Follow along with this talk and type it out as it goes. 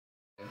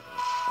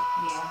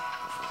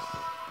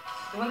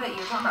The one that you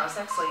were talking about was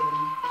Sex Slave,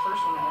 and the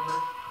first one ever.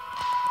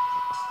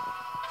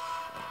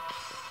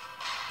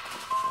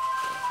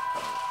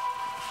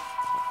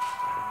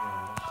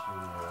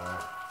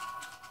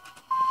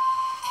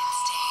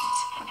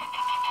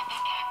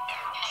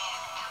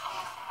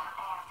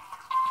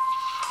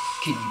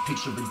 Can you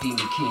picture a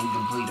demon king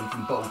and bleeding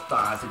from both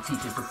eyes? It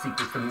teaches the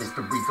secrets, the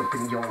mysteries up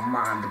in your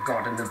mind. The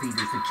Garden of Eden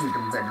is the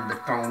kingdom, letting the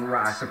throne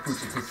rise. The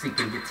fruits that you're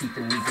seeking, your teeth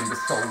and even the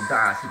soul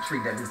dies. The tree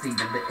that is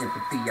eating the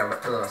empathy out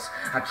of us.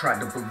 I tried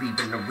to believe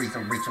in the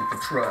reason, reaching for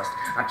trust.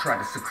 I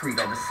tried to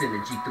secrete all the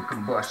synergy through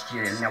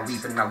combustion. Now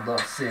even I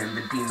love sin,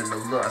 the demon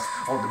of lust.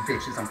 All the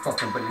bitches I'm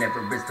fucking, but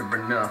never is there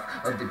enough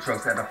of the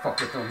drugs that I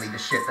fuck with, only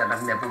the shit that I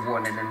never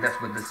wanted. And that's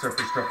where the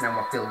serpent struck. Now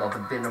I feel all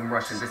the venom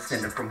rushing,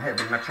 descending from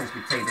heaven. I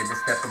transmutated a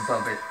step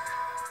above it.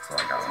 So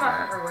I got on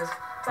that. Motherfucker was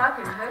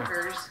fucking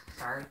hookers.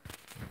 Sorry.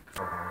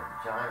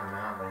 Giant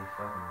amount, but he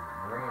fucking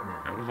ran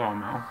it. It was all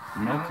Mel.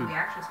 No, we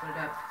actually split it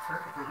up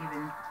perfectly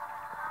even.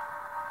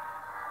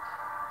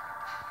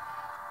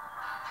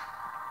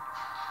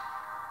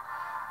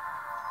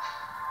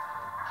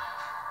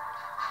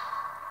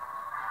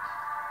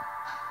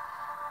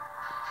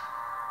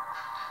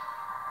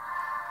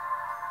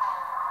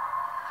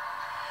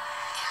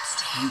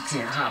 You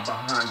can't hide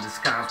behind the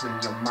skies when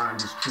your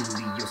mind is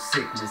truly your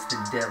sickness. The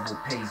devil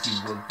pays you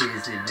a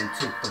visit and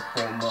took the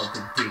form of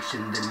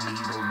addiction. The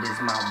needle is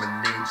my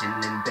religion,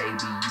 and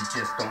baby, you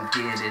just don't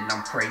get it.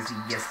 I'm crazy,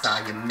 yes,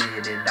 I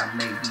admit it. I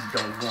maybe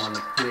don't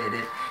wanna quit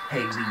it.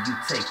 Haley, you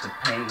take the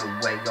pain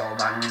away. All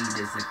I need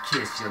is a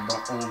kiss. You're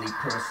the only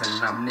person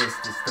I miss.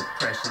 This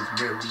depression's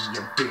really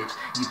a bitch.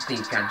 You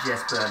think I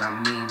jest, but I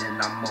mean it.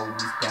 I'm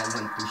always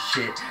going through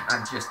shit.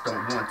 I just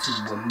don't want to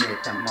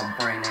admit that my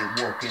brain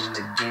ain't working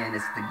again.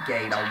 It's the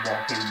gate I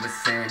walk in with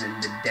sin, and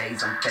the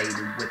days I'm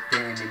faded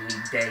within. Any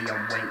day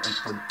I'm waiting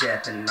for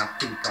death, and I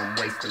think I'm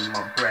wasting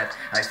my breath.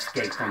 I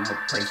escape from a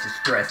place of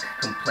stress,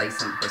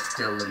 complacent but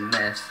still a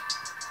mess.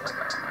 So I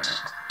got on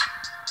that.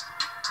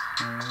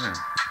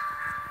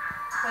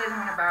 Play the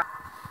one about.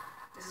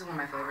 This is one of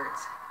my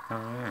favorites.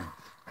 Oh yeah.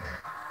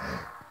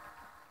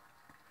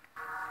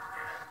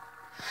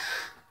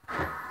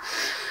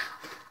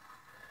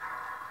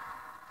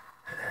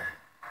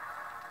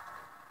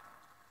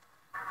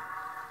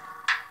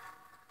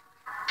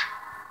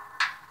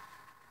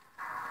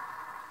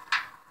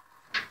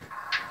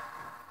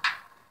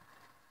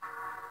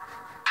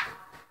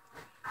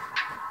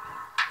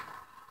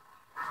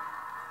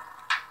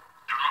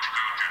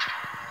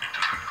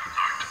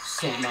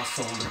 Sold my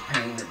soul to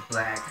paint it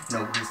black.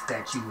 Notice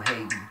that you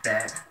hated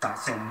that.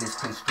 Thoughts so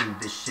misconstrued,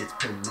 this shit's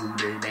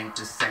polluted. Ain't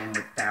the same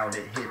without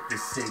it. Hit the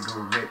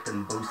cigarette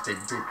and boost it.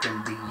 Dipped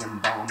in the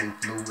embalming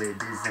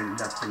fluid. Isn't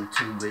nothing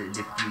to it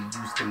if you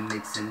used to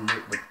mixing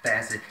it with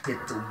acid.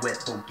 Hit the wet,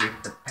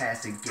 forget the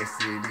past. Guess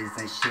it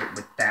isn't shit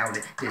without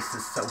it.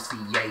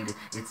 Disassociated,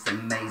 it's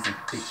amazing.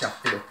 Bitch, I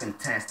feel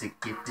fantastic.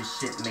 If this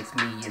shit makes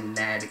me an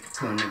addict,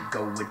 couldn't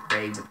go a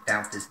day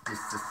without this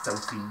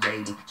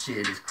disassociating.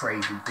 Shit is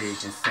crazy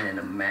vision.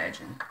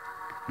 Imagine.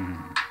 Hey,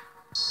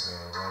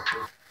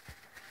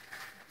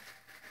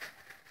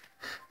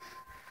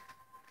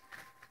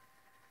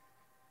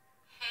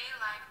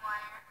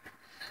 Livewire.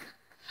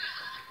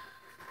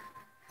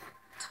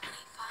 25.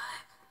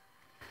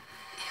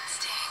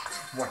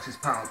 Instinct. Watch this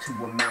pile to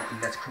a mountain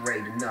that's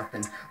created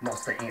nothing.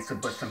 Lost the answer,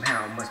 but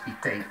somehow it must be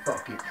fate.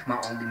 Fuck it.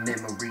 My only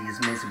memory is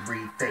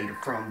misery, faded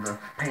from the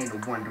pain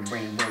of wondering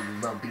when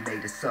will love be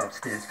made a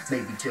substance.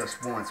 Maybe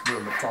just once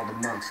will it fall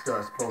amongst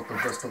us. Both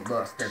of us for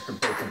lust, as the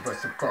both of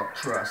us have fuck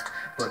trust.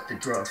 But the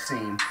drugs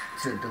seem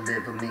to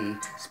deliver me.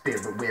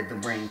 Spirit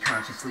withering,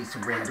 consciously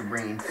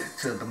surrendering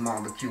to the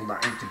molecule I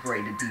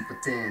integrated deep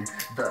within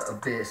the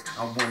abyss.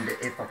 I wonder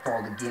if I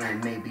fall again.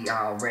 Maybe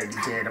I already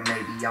did, or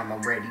maybe I'm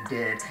already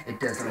dead.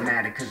 It doesn't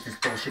matter, cause this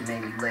bullshit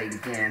made me late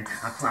again.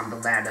 I climbed the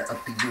ladder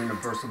up the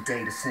universal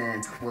gate of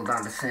sin. Will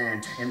I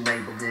descend and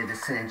label it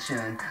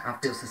ascension? I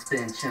feel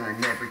suspension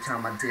every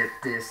time I dip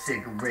this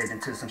cigarette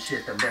into some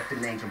shit that left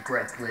an angel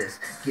breathless.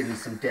 Give me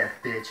some death,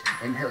 bitch,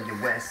 inhale your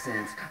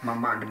essence. My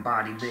mind and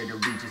body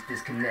literally just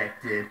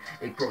disconnected.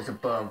 It grows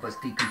above us,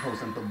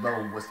 decomposing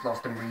below us.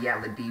 Lost in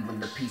reality when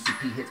the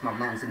PCP hits my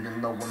lungs and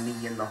then lower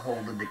me in the hole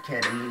of the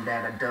ketamine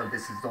that I dug.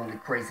 This is only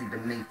crazy to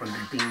me from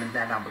the demon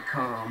that I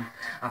become.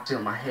 I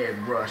feel my head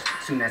rush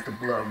soon as the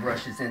blood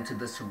rushes into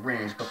the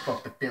syringe. But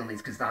fuck the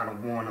feelings, cause I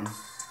don't want them.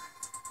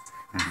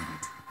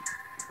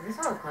 This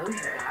is all the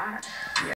closure I got.